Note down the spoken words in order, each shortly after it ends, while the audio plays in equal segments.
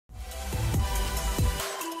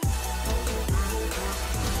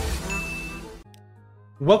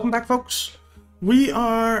Welcome back, folks. We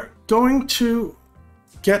are going to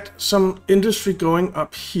get some industry going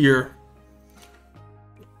up here,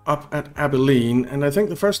 up at Abilene, and I think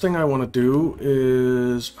the first thing I want to do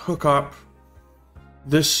is hook up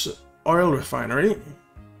this oil refinery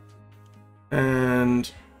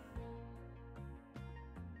and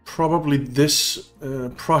probably this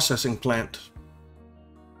processing plant.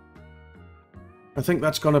 I think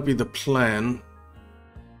that's going to be the plan.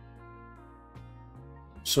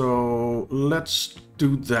 So let's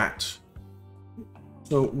do that.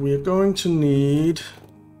 So we're going to need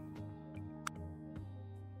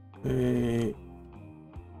a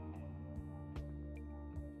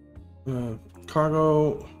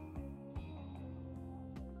cargo.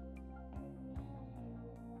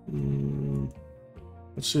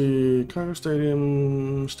 Let's see, cargo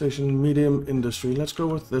station, medium industry. Let's go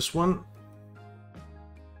with this one.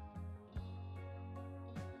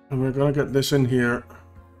 And we're gonna get this in here.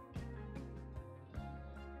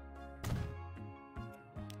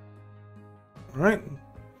 All right,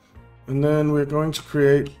 and then we're going to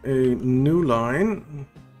create a new line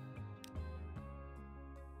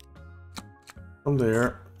from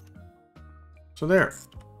there to there.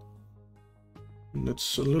 And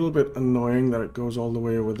it's a little bit annoying that it goes all the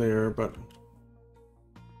way over there, but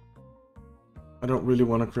I don't really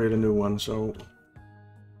want to create a new one, so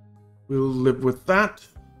we'll live with that.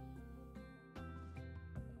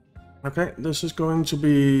 Okay, this is going to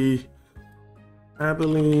be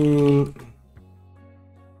Abilene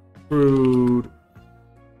crude.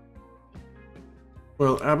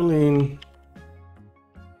 Well, Abilene.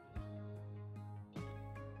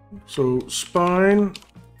 So spine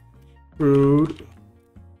crude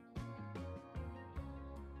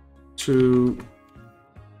to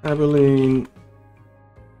Abilene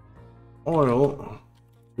oil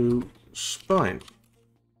to spine.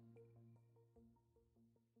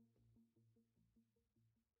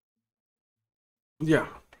 Yeah.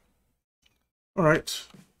 All right.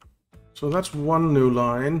 So that's one new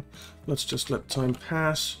line. Let's just let time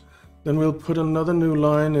pass. Then we'll put another new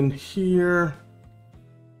line in here.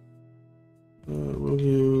 We'll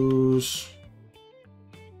use...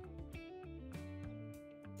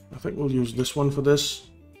 I think we'll use this one for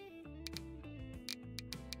this.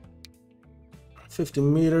 50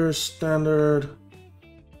 meters standard.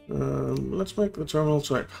 Let's make the terminal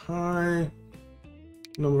type high.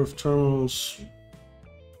 Number of terminals.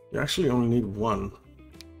 You actually only need one.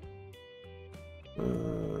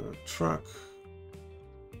 Truck.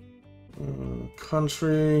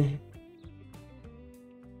 Country.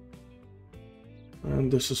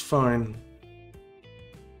 And this is fine.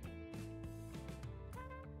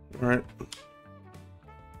 Alright.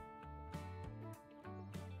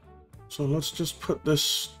 So let's just put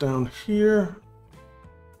this down here.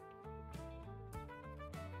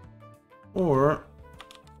 Or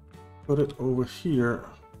put it over here.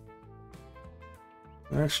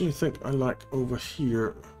 I actually think I like over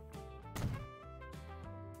here.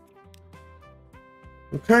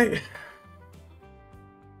 Okay.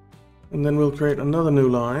 And then we'll create another new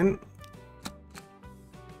line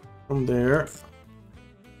from there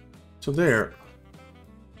to there.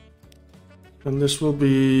 And this will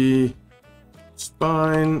be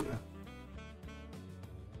spine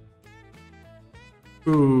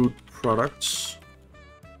food products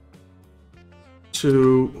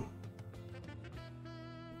to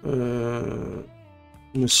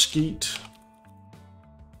mesquite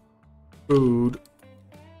food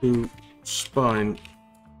to spine.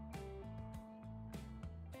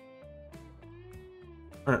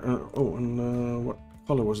 Oh, and what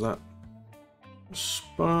color was that?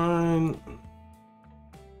 Spine.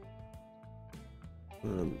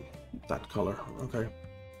 That color. Okay.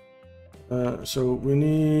 So we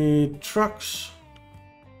need trucks.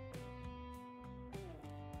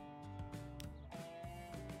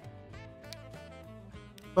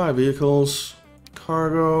 5 vehicles,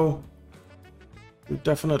 cargo. We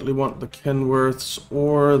definitely want the Kenworths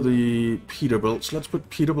or the Peterbilts. Let's put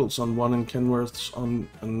Peterbilts on one and Kenworths on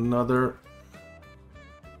another.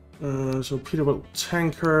 So Peterbilt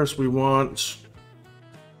tankers, we want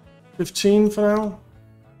 15 for now.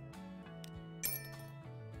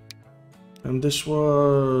 And this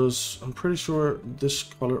was, I'm pretty sure this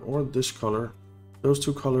color or this color. Those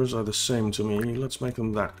two colors are the same to me. Let's make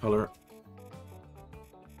them that color.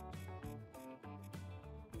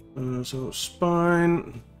 So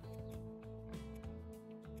spine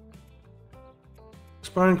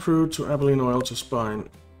crew to Abilene oil to spine.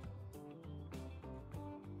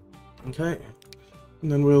 Okay,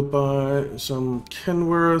 and then we'll buy some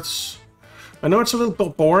Kenworths. I know it's a little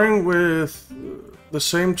bit boring with the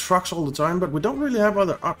same trucks all the time, but we don't really have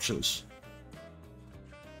other options.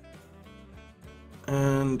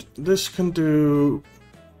 And this can do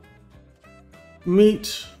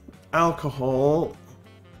meat, alcohol,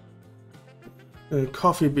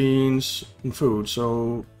 coffee beans, and food.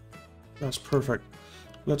 So that's perfect.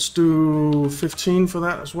 Let's do 15 for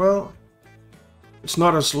that as well. It's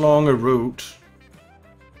not as long a route.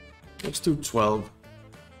 Let's do 12.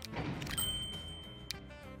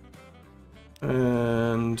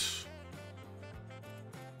 And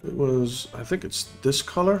it was, I think it's this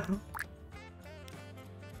color.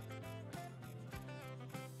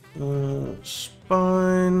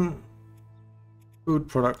 Spine, food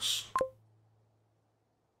products.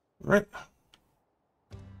 Right.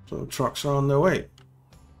 So trucks are on their way.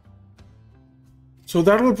 So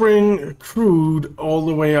that will bring crude all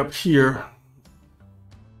the way up here.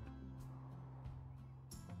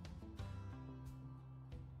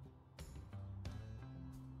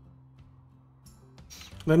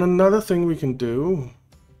 Then another thing we can do,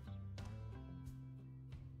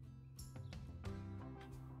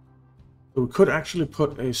 we could actually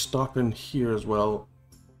put a stop in here as well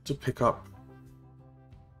to pick up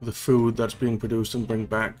the food that's being produced and bring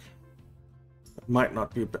back. That might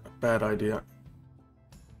not be a bad idea.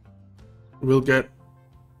 We'll get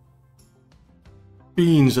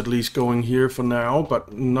beans at least going here for now,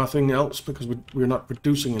 but nothing else because we're not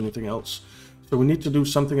producing anything else. So we need to do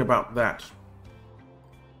something about that.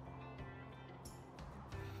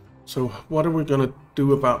 So what are we going to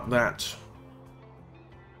do about that?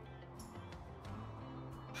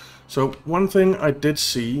 So one thing I did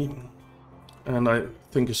see, and I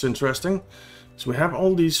think is interesting, is we have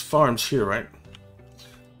all these farms here, right?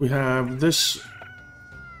 We have this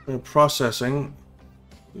processing,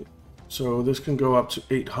 so this can go up to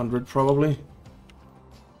 800 probably.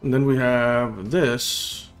 And then we have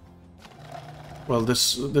this, well,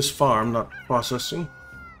 this farm, not processing.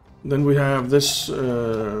 Then we have this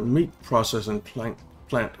meat processing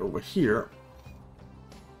plant over here.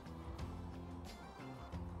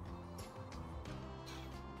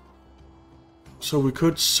 So we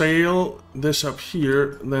could sail this up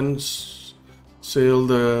here, then sail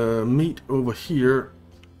the meat over here,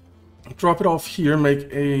 drop it off here,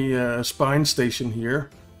 make a spine station here.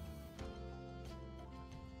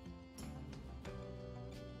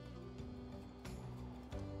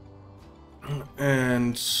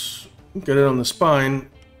 And get it on the spine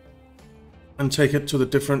and take it to the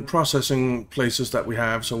different processing places that we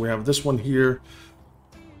have. So we have this one here,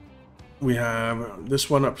 we have this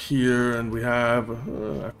one up here, and we have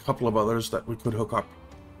a couple of others that we could hook up.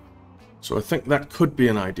 So I think that could be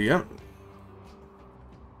an idea.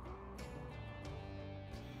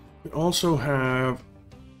 We also have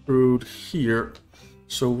crude here.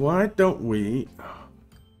 So why don't we...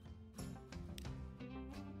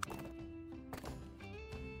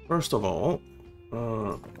 First of all,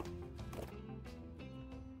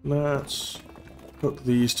 let's hook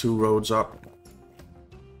these two roads up.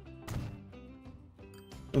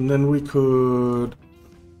 And then we could...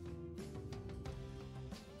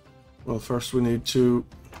 Well, first we need to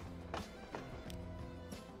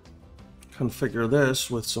configure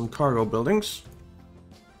this with some cargo buildings.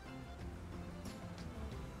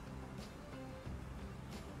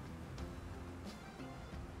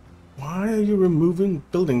 Why are you removing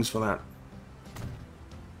buildings for that?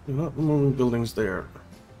 You're not removing buildings there.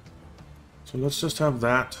 So let's just have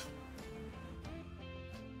that.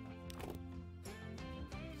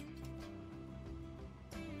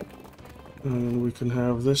 And we can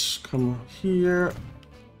have this come here.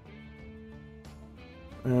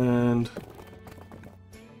 And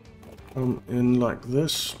come in like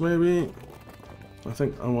this, maybe. I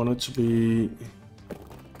think I want it to be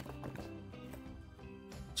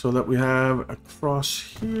so that we have a cross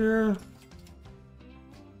here.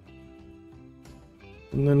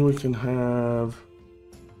 And then we can have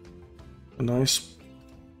a nice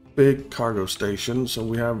big cargo station. So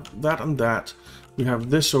we have that and that. We have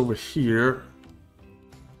this over here.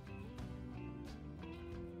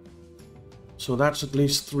 So that's at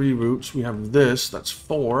least 3 routes. We have this, that's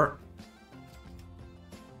 4.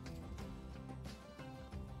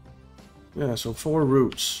 Yeah, so 4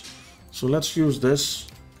 routes. So let's use this.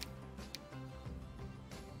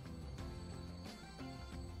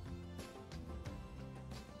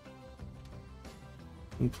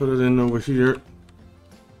 And put it in over here.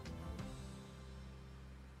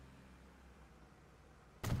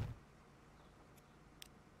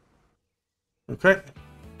 Okay.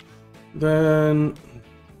 Then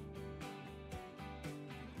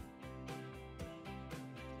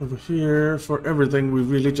over here, for everything, we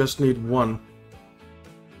really just need 1.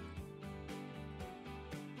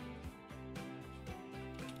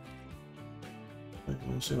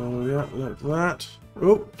 So yeah, like that.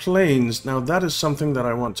 Oh, planes. Now that is something that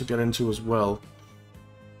I want to get into as well.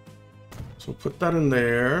 So put that in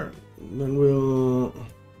there. Then we'll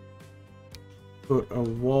put a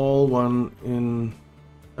wall one in.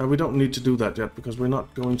 We don't need to do that yet because we're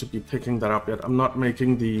not going to be picking that up yet. I'm not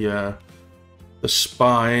making the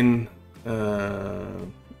spine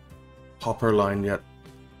hopper line yet.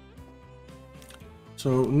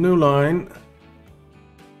 So new line,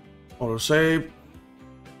 auto save.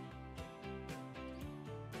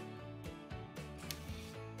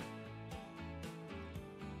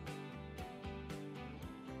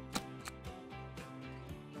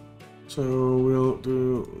 So we'll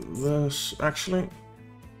do this, actually.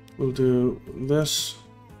 We'll do this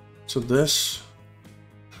to this.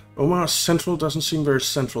 Omaha Central doesn't seem very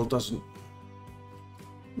central, doesn't.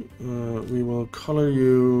 We will color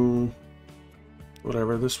you,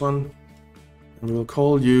 whatever, this one. And we'll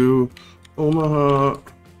call you Omaha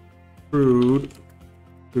Crude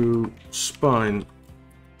to Spine.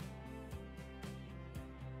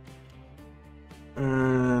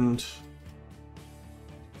 And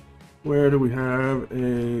where do we have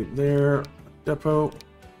a there depot?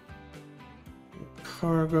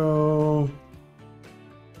 Cargo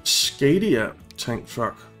Scadia tank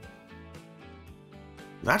truck.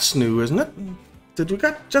 That's new, isn't it? Did we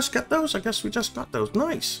just get those? I guess we just got those.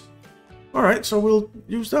 Nice. All right, so we'll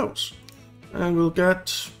use those, and we'll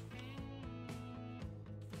get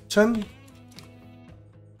 10.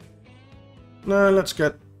 No, let's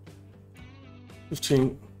get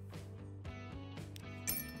 15.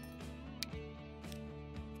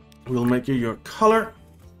 We'll make you your color,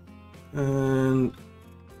 and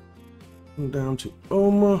down to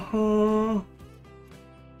Omaha.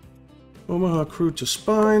 Omaha Crude to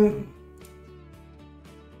Spine.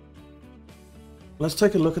 Let's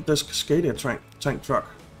take a look at this Cascadia tank truck.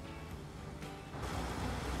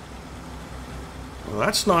 Well,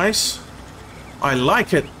 that's nice. I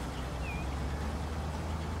like it.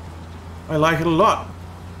 I like it a lot.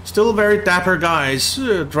 Still very dapper guys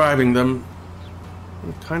driving them.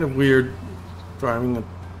 Kind of weird driving a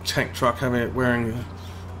tank truck, having it wearing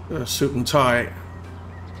a suit and tie.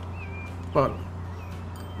 But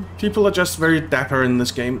people are just very dapper in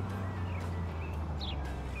this game.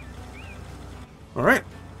 Alright.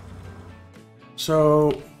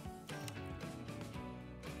 So,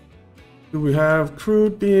 do we have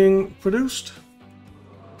crude being produced?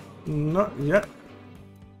 Not yet.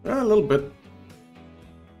 A little bit.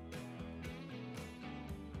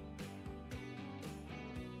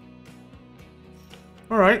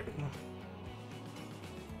 Alright.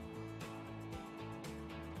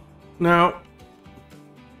 Now,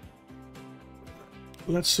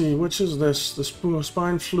 let's see, which is this? The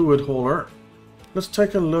spine fluid hauler. Let's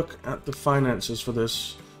take a look at the finances for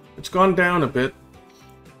this. It's gone down a bit.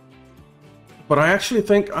 But I actually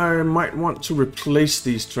think I might want to replace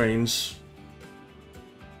these trains.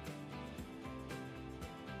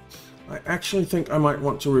 I actually think I might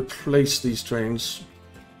want to replace these trains.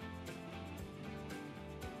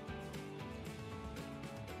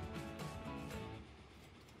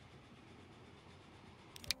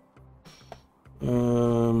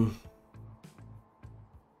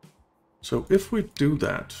 So if we do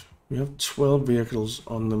that, we have 12 vehicles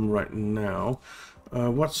on them right now.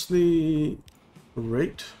 What's the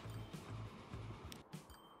rate?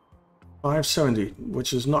 570,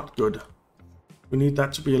 which is not good. We need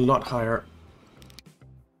that to be a lot higher.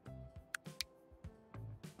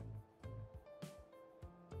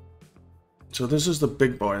 So this is the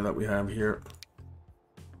big boy that we have here.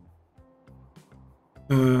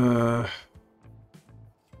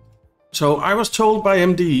 So I was told by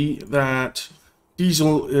MD that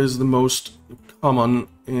diesel is the most common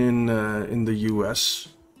in the US.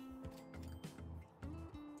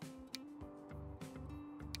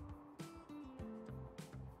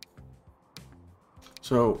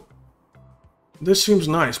 So this seems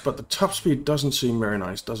nice, but the top speed doesn't seem very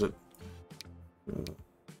nice, does it?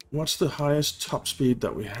 What's the highest top speed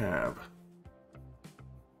that we have?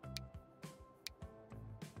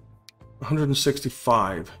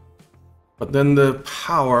 165. But then the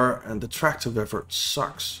power and the tractive effort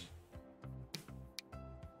sucks.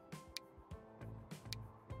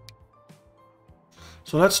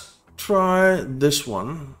 So let's try this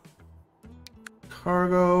one.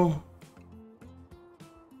 Cargo.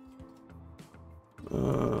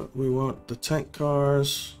 We want the tank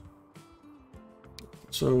cars.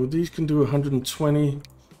 So these can do 120.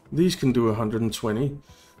 These can do 120.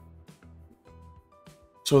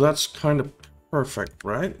 So that's kind of perfect,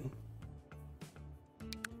 right?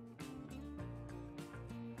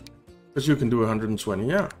 Because you can do 120,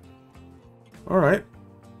 yeah. Alright.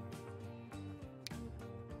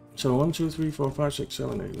 So 1, 2, 3, 4, 5, 6,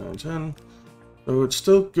 7, 8, 9, 10. So it's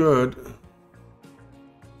still good.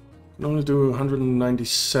 Can only do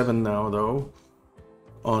 197 now though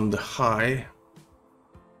on the high.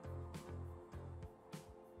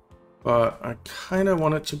 But I kind of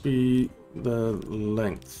want it to be the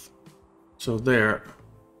length. So there.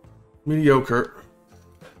 Mediocre.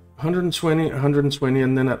 120, 120,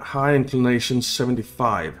 and then at high inclination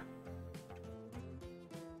 75.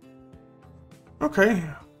 Okay.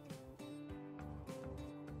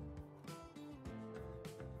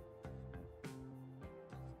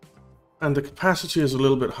 And the capacity is a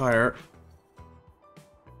little bit higher.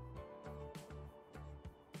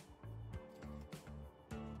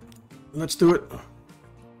 Let's do it.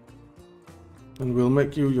 And we'll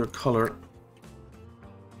make you your color.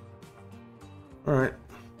 Alright.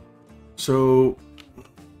 So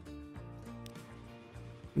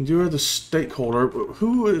you're the stakeholder.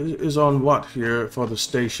 Who is on what here for the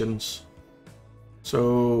stations?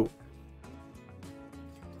 So,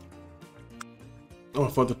 or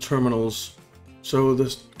for the terminals. So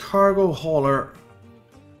the cargo hauler.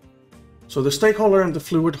 So the stake hauler and the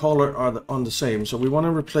fluid hauler are on the same. So we want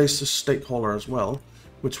to replace the stake hauler as well,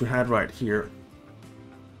 which we had right here.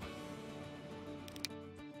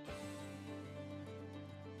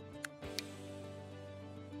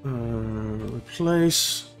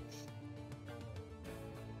 Replace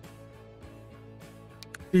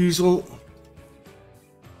diesel.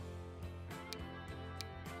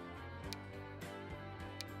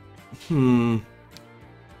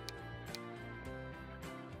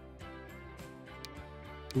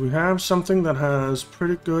 We have something that has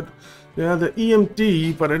pretty good, yeah, the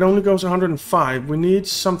EMD, but it only goes 105. We need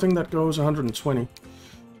something that goes 120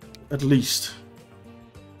 at least.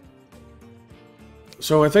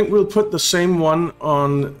 So I think we'll put the same one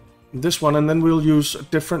on this one, and then we'll use a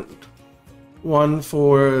different one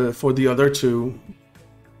for the other two.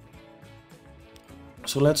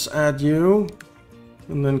 So let's add you,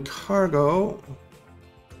 and then cargo.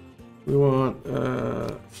 We want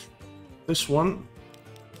this one,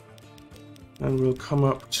 and we'll come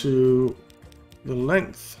up to the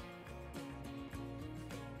length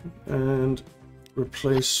and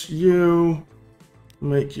replace you,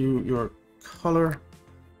 make you your color.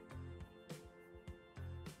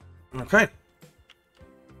 Okay.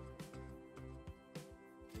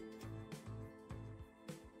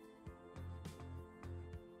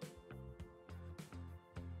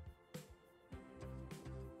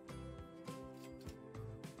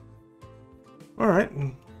 All right.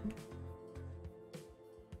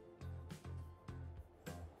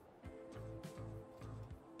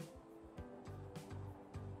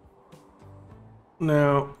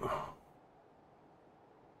 Now,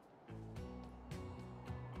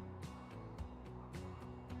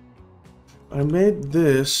 I made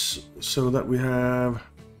this so that we have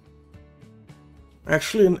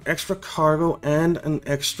actually an extra cargo and an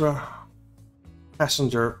extra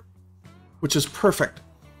passenger, which is perfect,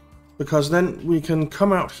 because then we can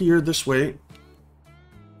come out here this way,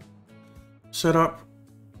 set up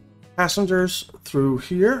passengers through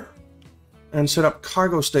here, and set up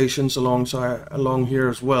cargo stations along here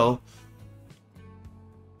as well.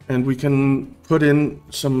 And we can put in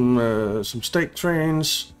some stake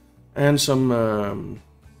trains and some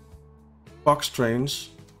box trains,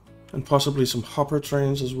 and possibly some hopper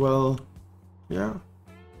trains as well. Yeah.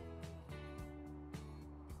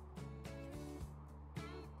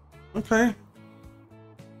 Okay.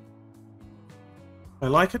 I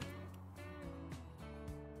like it.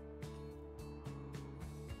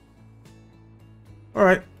 All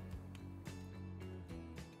right.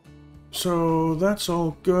 So that's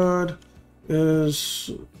all good. Do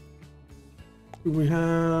we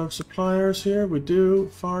have suppliers here? We do.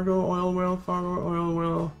 Fargo oil well,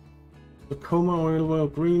 Tacoma oil well,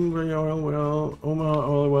 Greenway oil well, Omaha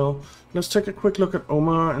oil well. Let's take a quick look at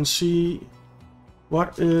Omaha and see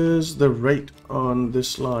what is the rate on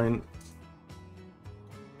this line.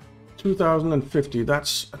 2050.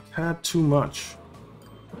 That's a tad too much.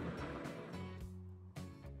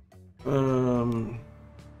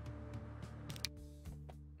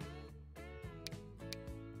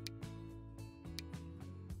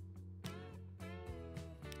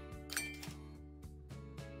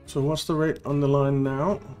 So what's the rate on the line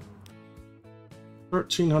now?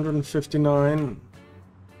 1359.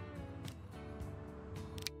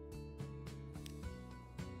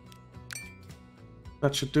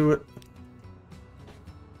 That should do it.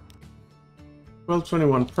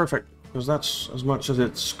 1221, perfect, because that's as much as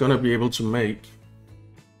it's gonna be able to make.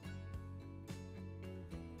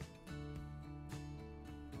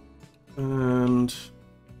 And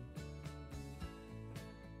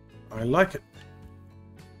I like it.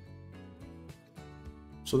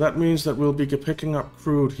 So that means that we'll be picking up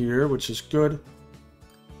crude here, which is good.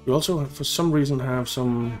 We also, for some reason, have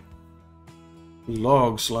some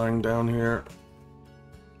logs lying down here.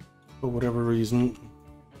 For whatever reason.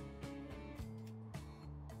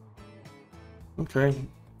 Okay.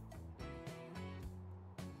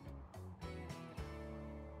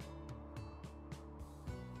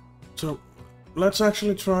 So let's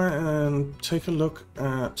actually try and take a look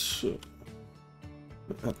at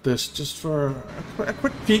this, just for a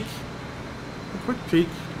quick peek. A quick peek.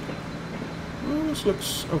 Well, this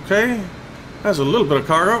looks okay. Has a little bit of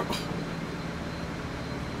cargo.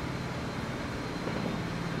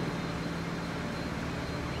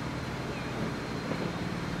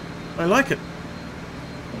 I like it.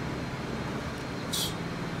 It's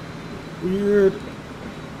weird.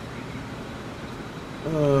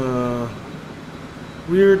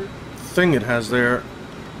 Weird thing it has there.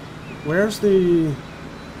 Where's the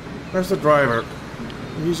driver?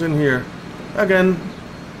 He's in here. Again,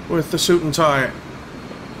 with the suit and tie.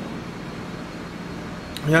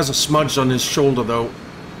 He has a smudge on his shoulder though.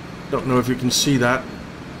 Don't know if you can see that.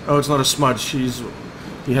 Oh, it's not a smudge.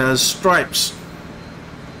 He has stripes.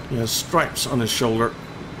 He has stripes on his shoulder.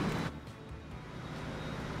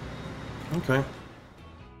 Okay.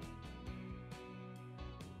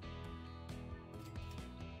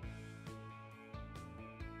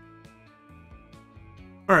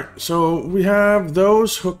 Alright, so we have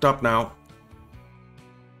those hooked up now.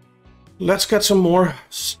 Let's get some more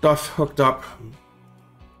stuff hooked up.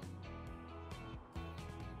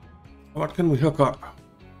 What can we hook up?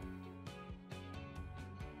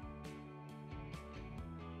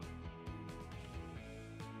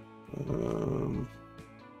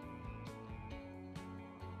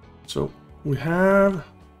 So we have...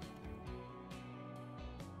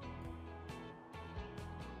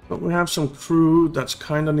 But we have some crude that's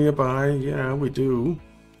kind of nearby. Yeah, we do.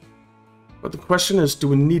 But the question is, do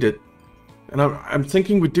we need it? And I'm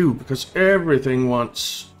thinking we do, because everything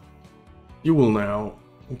wants fuel now.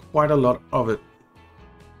 And quite a lot of it.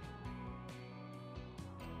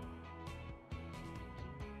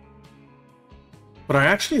 But I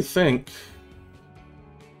actually think...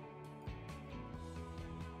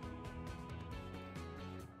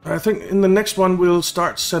 in the next one we'll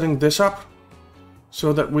start setting this up.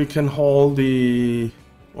 So that we can haul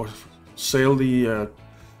or sail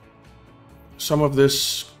some of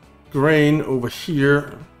this grain over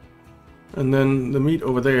here, and then the meat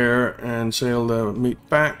over there, and sail the meat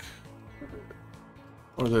back,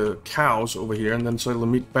 or the cows over here, and then sail the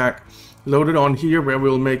meat back, load it on here where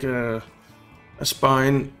we'll make a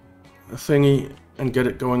spine thingy and get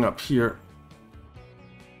it going up here.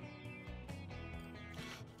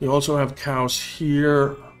 You also have cows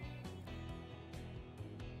here.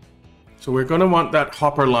 So we're going to want that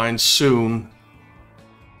hopper line soon.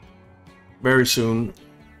 Very soon.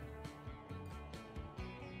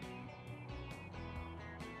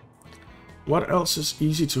 What else is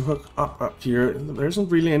easy to hook up here? There isn't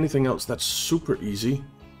really anything else that's super easy.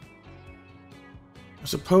 I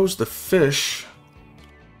suppose the fish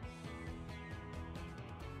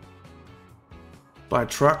by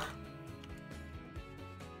truck.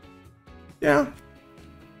 Yeah.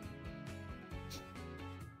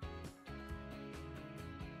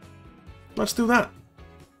 Let's do that.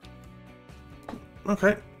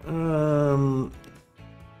 Okay.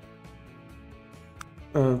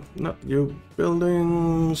 Not you.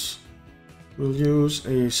 Buildings. We'll use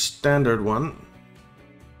a standard one.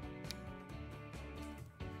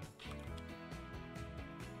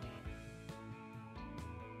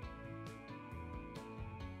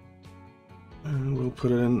 And we'll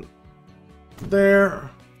put it in there.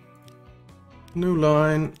 New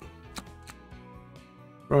line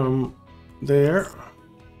from there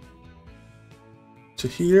to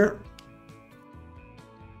here,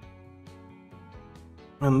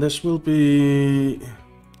 and this will be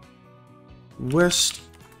West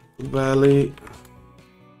Valley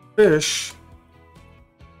fish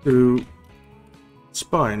to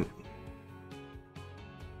spine.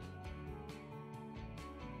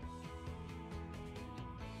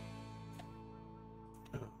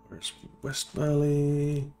 Where's West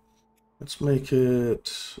Valley? Let's make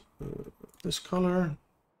it this color.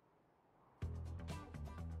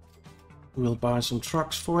 We'll buy some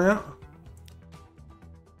trucks for you.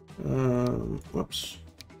 Whoops.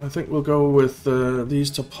 I think we'll go with these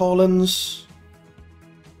tarpaulins.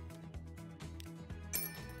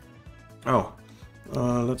 Oh,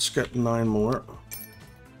 let's get 9 more.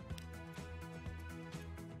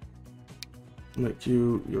 Make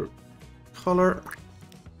you your color.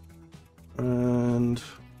 And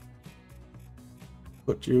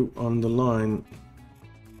put you on the line.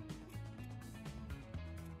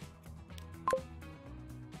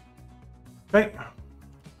 Okay.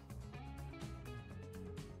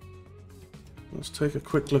 Let's take a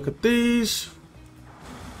quick look at these.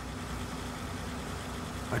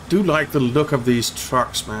 I do like the look of these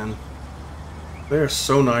trucks, man. They're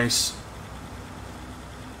so nice.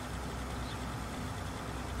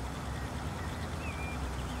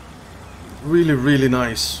 Really, really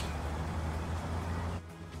nice.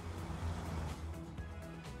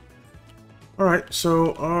 Alright,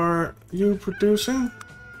 so are you producing?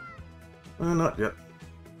 Not yet.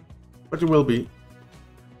 But you will be.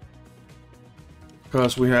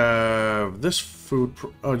 Because we have this food...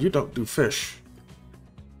 Oh, you don't do fish.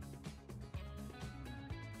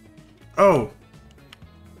 Oh!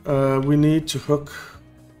 We need to hook...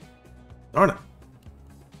 Darn it.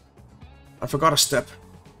 I forgot a step.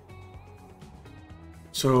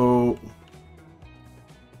 So...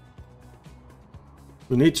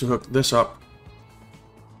 we need to hook this up.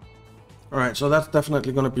 Alright, so that's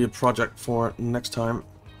definitely going to be a project for next time.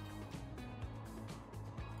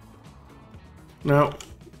 Now,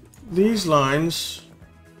 these lines,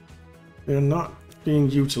 they're not being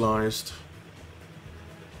utilized.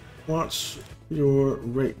 What's your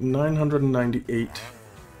rate? 998.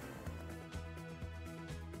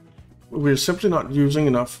 We're simply not using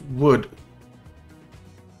enough wood.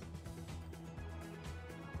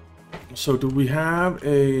 So do we have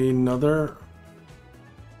another...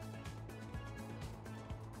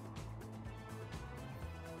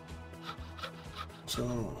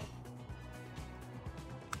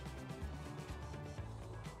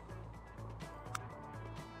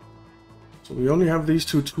 So we only have these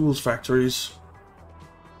two tools factories.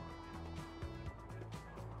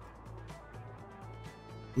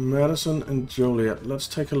 Madison and Joliet. Let's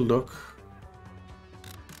take a look.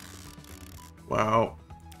 Wow.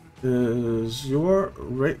 Is your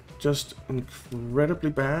rate just incredibly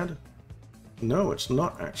bad? No, it's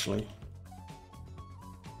not actually.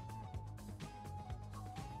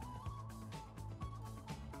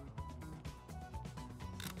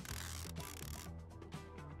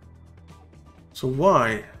 So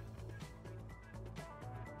why?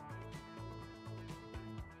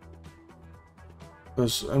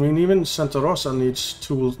 Because, I mean, even Santa Rosa needs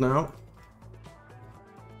tools now.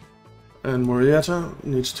 And Murrieta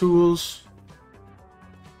needs tools.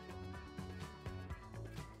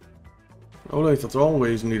 Olathe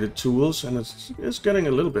always needed tools, and it's getting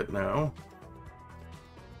a little bit now.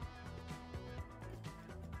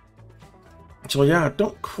 So yeah, I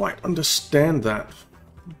don't quite understand that.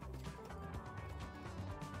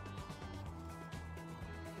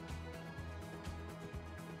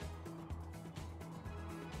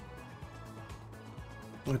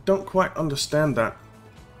 I don't quite understand that.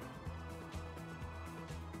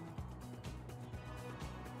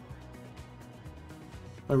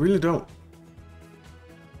 I really don't.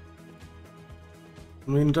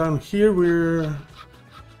 I mean, down here we're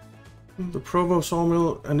the Provo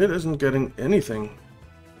sawmill, and it isn't getting anything.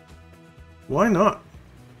 Why not?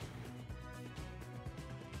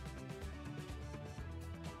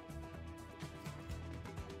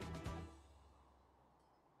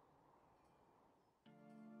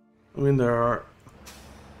 I mean, there are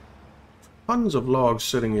tons of logs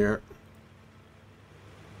sitting here.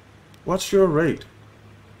 What's your rate?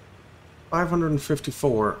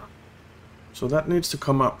 554. So that needs to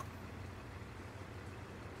come up.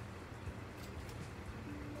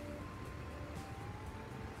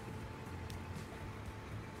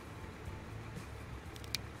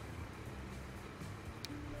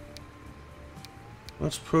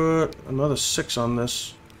 Let's put another 6 on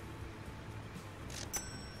this.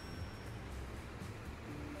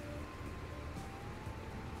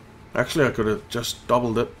 Actually, I could have just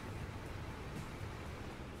doubled it.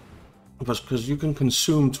 Because you can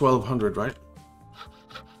consume 1200, right?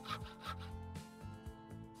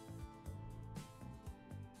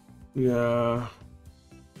 Yeah.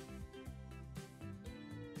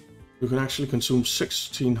 You can actually consume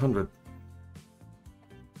 1600.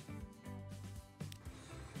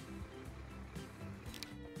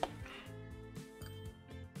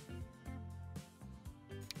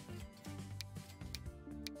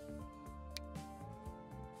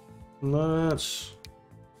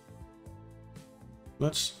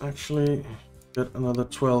 Let's actually get another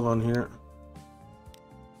 12 on here.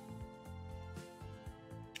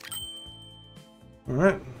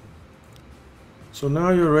 Alright. So now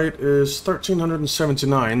your rate is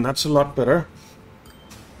 1379. That's a lot better.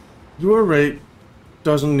 Your rate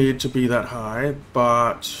doesn't need to be that high,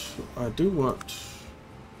 but I do want...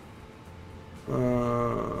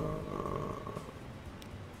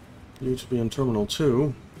 You to be in Terminal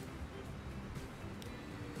 2.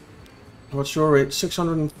 What's your rate?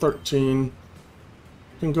 613.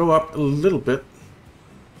 Can go up a little bit.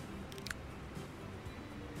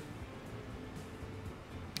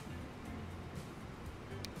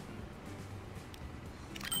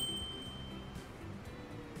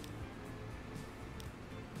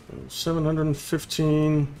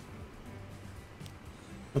 $715.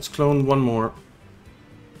 Let's clone one more.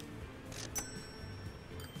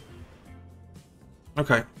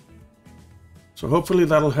 Okay. So hopefully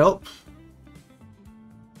that'll help.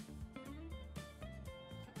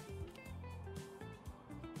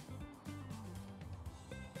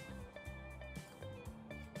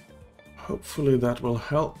 Hopefully that will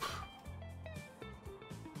help.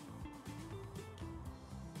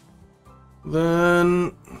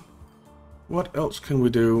 Then what else can we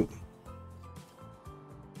do?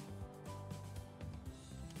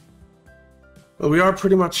 Well, we are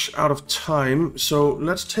pretty much out of time, so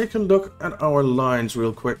let's take a look at our lines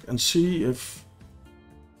real quick and see if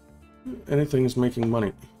anything is making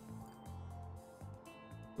money.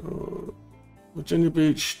 Virginia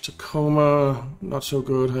Beach, Tacoma, not so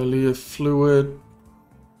good. Hialeah Fluid,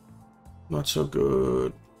 not so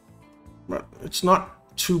good. But it's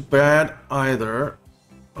not too bad either.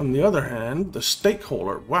 On the other hand, the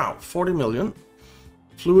stakeholder, wow, 40 million.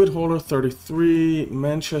 Fluid holder 33,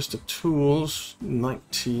 Manchester Tools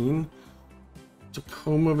 19,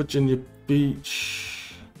 Tacoma, Virginia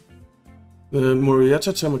Beach. The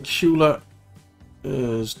Murrieta Temecula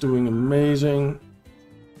is doing amazing.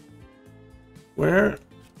 Where?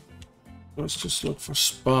 Let's just look for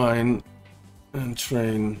spine and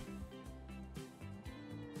train.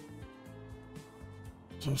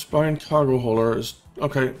 So spine cargo hauler is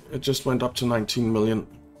okay. It just went up to 19 million.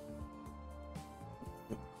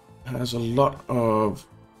 Has a lot of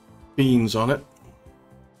beans on it.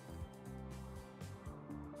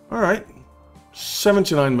 All right,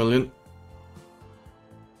 79 million.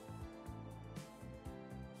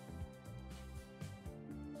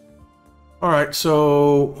 All right,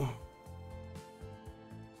 so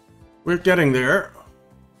we're getting there.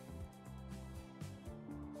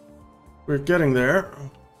 We're getting there.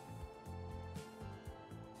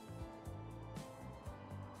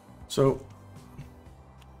 So,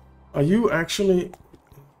 are you actually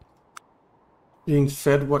being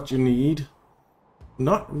fed what you need?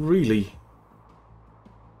 Not really.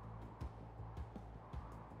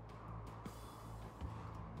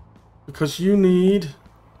 Because you need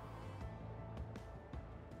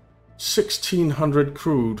 1600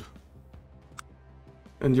 crude.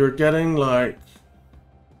 And you're getting like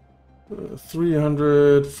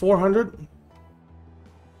 300, 400?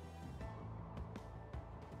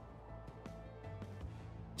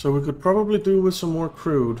 So we could probably do with some more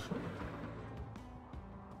crude.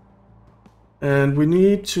 And we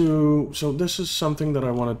need to... So this is something that I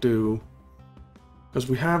want to do. Because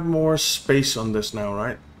we have more space on this now,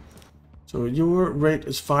 right? So your rate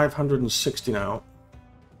is 560 now.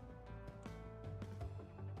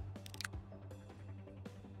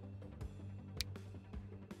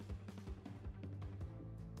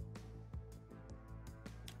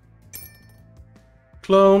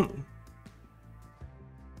 Clone.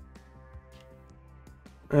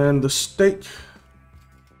 And the stake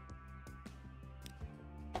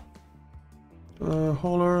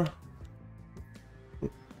hauler.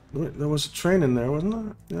 Wait, there was a train in there, wasn't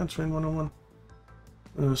there? Yeah, train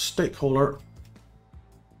 101. Stake hauler.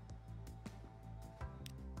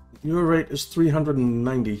 Your rate is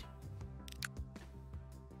 390.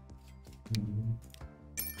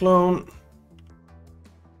 Clone.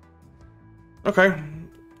 Okay.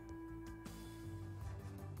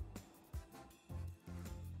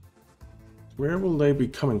 Where will they be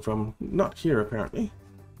coming from? Not here, apparently.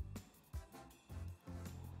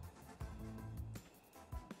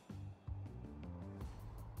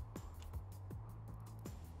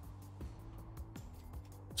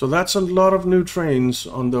 So that's a lot of new trains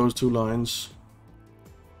on those two lines,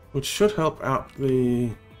 which should help out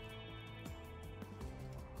the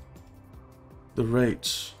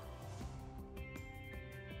rates.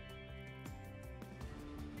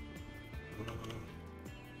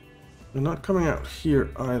 They're not coming out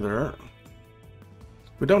here either.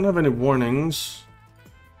 We don't have any warnings.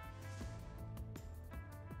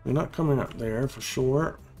 They're not coming out there for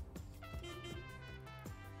sure.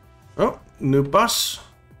 Oh, new bus.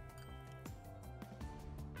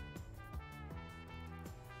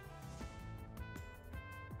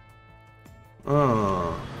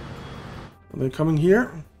 Are they coming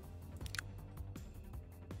here?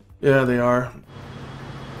 Yeah, they are.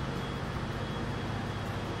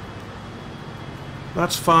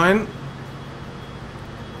 That's fine.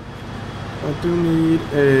 I do need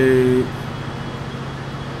a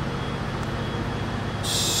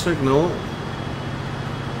signal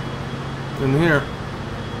in here.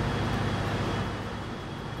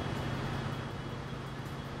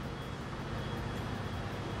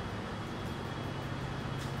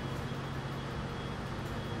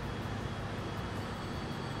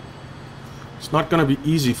 It's not going to be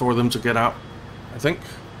easy for them to get out, I think.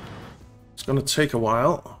 It's going to take a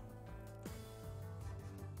while.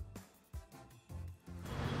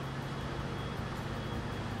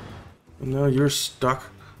 And now you're stuck.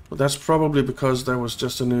 But that's probably because there was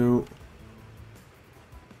just a new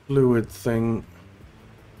fluid thing.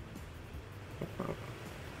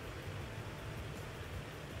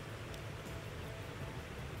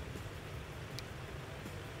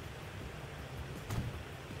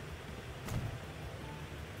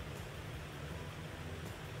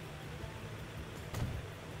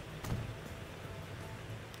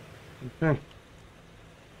 Okay.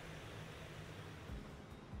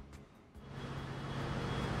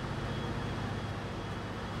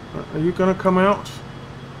 Are you gonna come out?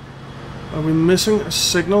 Are we missing a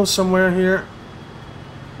signal somewhere here?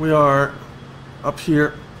 We are up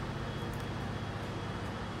here.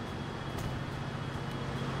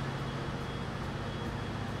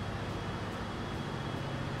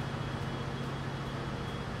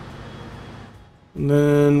 And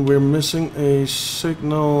then we're missing a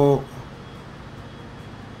signal.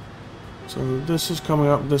 So this is coming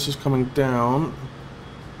up, this is coming down.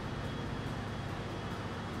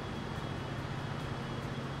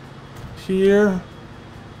 Here.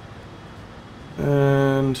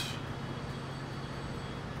 And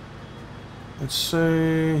let's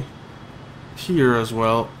say here as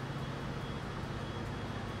well.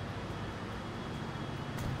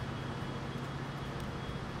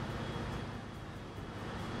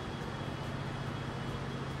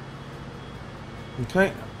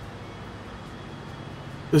 Okay.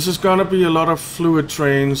 This is gonna be a lot of fluid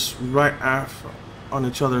trains right after on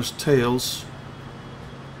each other's tails.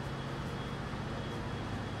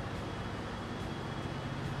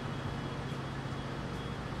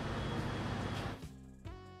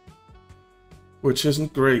 Which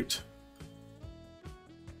isn't great.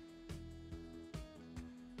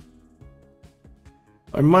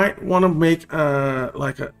 I might want to make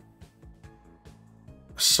like a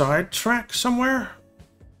side track somewhere.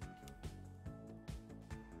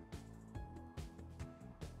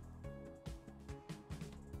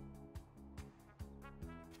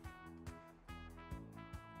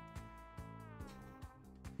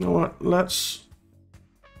 You know what? Let's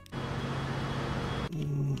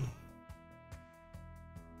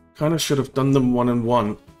kind of should have done them one and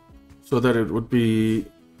one, so that it would be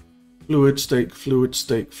fluid, stake, fluid,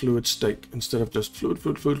 stake, fluid, stake, instead of just fluid,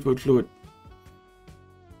 fluid, fluid, fluid, fluid.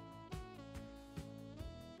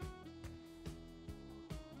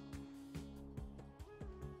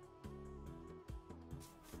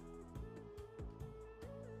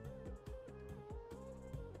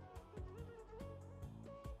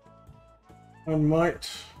 I might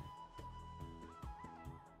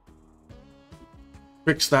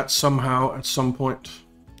fix that somehow at some point.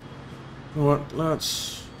 You know what?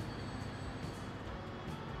 Let's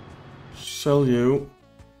sell you.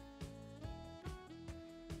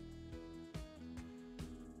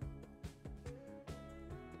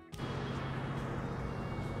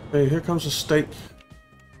 Hey, here comes a stake.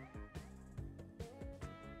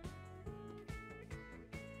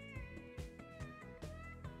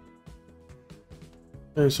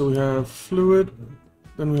 Okay, so we have fluid,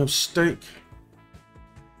 then we have stake,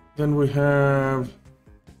 then we have...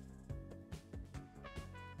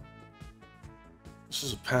 This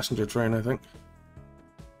is a passenger train, I think.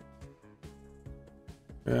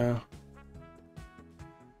 Yeah.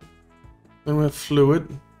 Then we have fluid.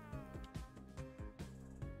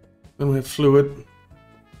 Then we have fluid.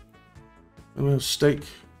 Then we have stake.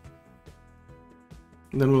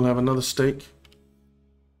 And then we'll have another stake.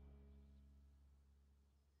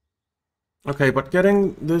 Okay, but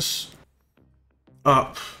getting this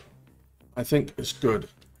up, I think, is good.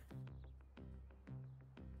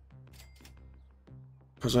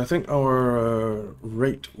 Because I think our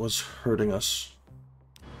rate was hurting us.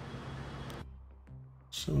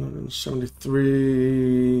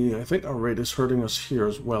 773. I think our rate is hurting us here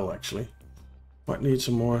as well, actually. Might need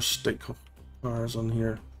some more stake cars on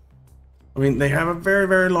here. I mean, they have a very,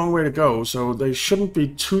 very long way to go, so they shouldn't be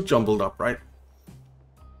too jumbled up, right?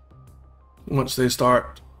 Once they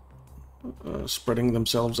start spreading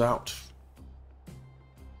themselves out.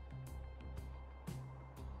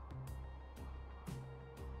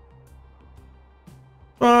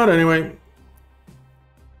 But anyway,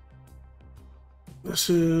 this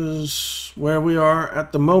is where we are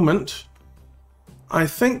at the moment. I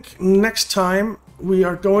think next time we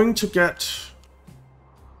are going to get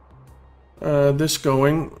this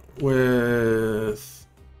going with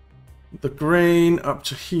the grain up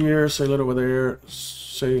to here, sail it over there,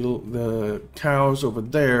 sail the cows over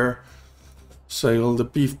there, sail the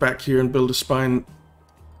beef back here and build a spine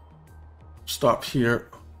stop here.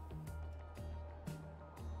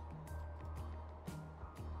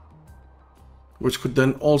 Which could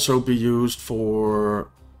then also be used for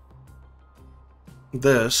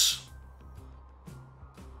this.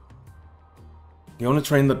 The only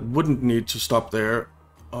train that wouldn't need to stop there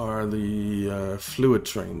are the fluid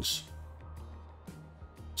trains.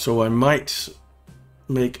 So I might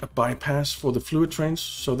make a bypass for the fluid trains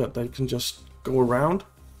so that they can just go around.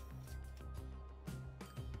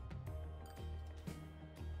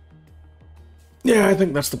 Yeah, I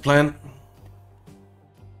think that's the plan.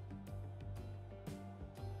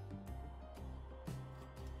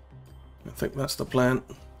 I think that's the plan.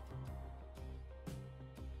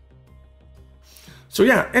 So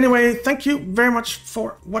yeah, anyway, thank you very much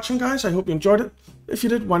for watching, guys. I hope you enjoyed it. If you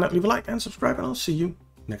did, why not leave a like and subscribe, and I'll see you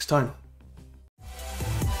next time.